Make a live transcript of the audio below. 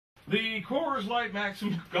The Coors Light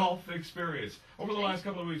Maxim Golf Experience. Over the last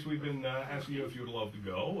couple of weeks, we've been asking you if you would love to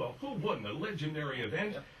go. Well, who wouldn't? A legendary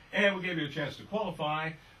event. And we gave you a chance to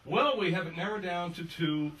qualify. Well, we have it narrowed down to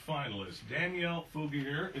two finalists. Danielle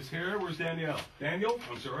Fugger is here. Where's Danielle? Daniel?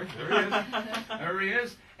 I'm sorry. There he is. There he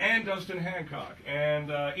is. And Dustin Hancock. And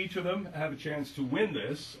each of them have a chance to win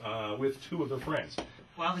this with two of their friends.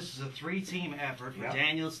 Well, this is a three-team effort for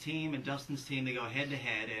Daniel's team and Dustin's team. They go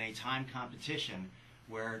head-to-head in a time competition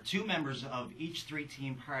where two members of each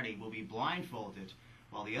three-team party will be blindfolded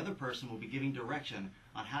while the other person will be giving direction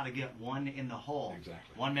on how to get one in the hole.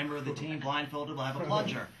 Exactly. One member of the team blindfolded will have a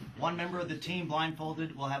plunger. One member of the team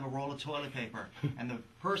blindfolded will have a roll of toilet paper. And the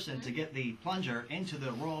person to get the plunger into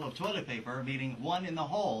the roll of toilet paper, meaning one in the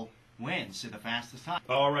hole, wins to the fastest time.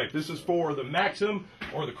 All right, this is for the Maxim,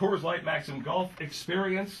 or the Coors Light Maxim Golf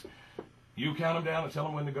Experience. You count them down and tell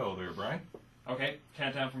them when to go there, Brian. Okay,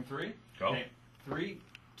 count down from three. Go. Okay, 3,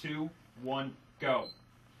 2, 1, go.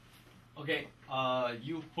 Okay,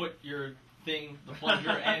 you put your thing, the plunger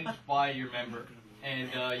end by your member. And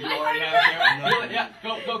you already have it there. Yeah,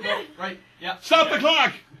 go. Right, yeah. Stop the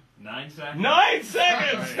clock! 9 seconds. 9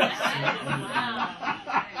 seconds!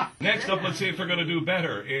 Next up, let's see if they're going to do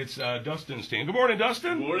better. It's Dustin's team. Good morning,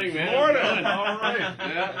 Dustin. Good morning, man. Morning. All right.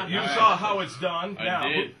 Yeah. You saw how it's done. I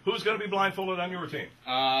did. Who's going to be blindfolded on your team?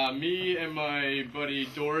 Me and my buddy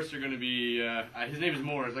Doris are going to be, his name is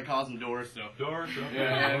Morris, I call him Doris, so. Doris, okay.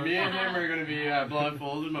 Yeah, me and him are going to be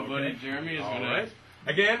blindfolded. My buddy Jeremy is going to.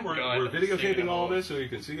 Again, we're videotaping all this so you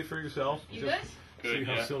can see it for yourself. You good? See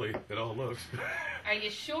how silly it all looks. Are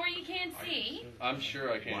you sure you can't see? I'm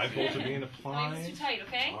sure I can see. Blindfolds are being Oh, applied. it's too tight,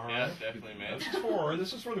 okay? All right. Yes, definitely, man.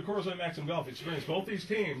 This is for the Coors Light Maxim Golf Experience. Both these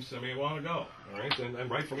teams, want to go. All right,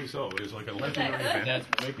 and rightfully so. It's like a legendary event.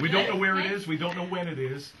 We don't know where it is. We don't know when it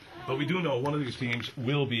is. But we do know one of these teams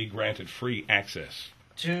will be granted free access.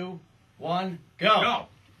 2, 1, go. Go.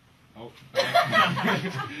 Oh,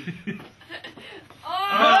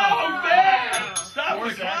 Oh, man! Stop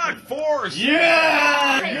the clock! Force!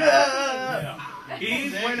 Yeah!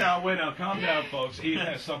 Eve, wait now. Calm down, folks. Eve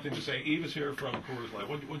has something to say. Eve is here from Coors Light.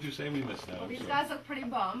 What'd you say? We missed that. Well, these guys look pretty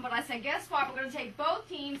bummed, but I said, guess what? We're going to take both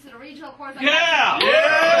teams to the regional Coors Light. Yeah!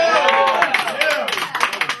 Congratulations to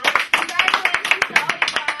all you guys.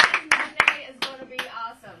 Monday is going to be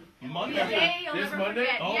awesome. Monday? You'll This never Monday?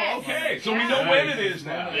 forget. Oh, Yes. okay. So we know when it is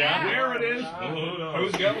now. Yeah. Where it is.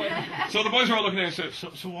 Who's going? So the boys are all looking at it and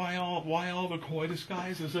said, so why all the coitus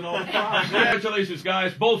guys? Is it all the props? Congratulations,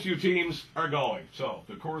 guys. Both you teams are going. So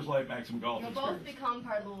the Coors Light Maxim Golf You'll Experience. both become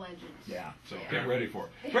part of the legends. Yeah, so get ready for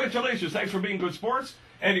it. Congratulations. Thanks for being good sports.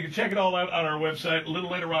 And you can check it all out on our website a little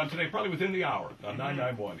later on today, probably within the hour, on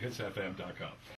 991hitsfm.com.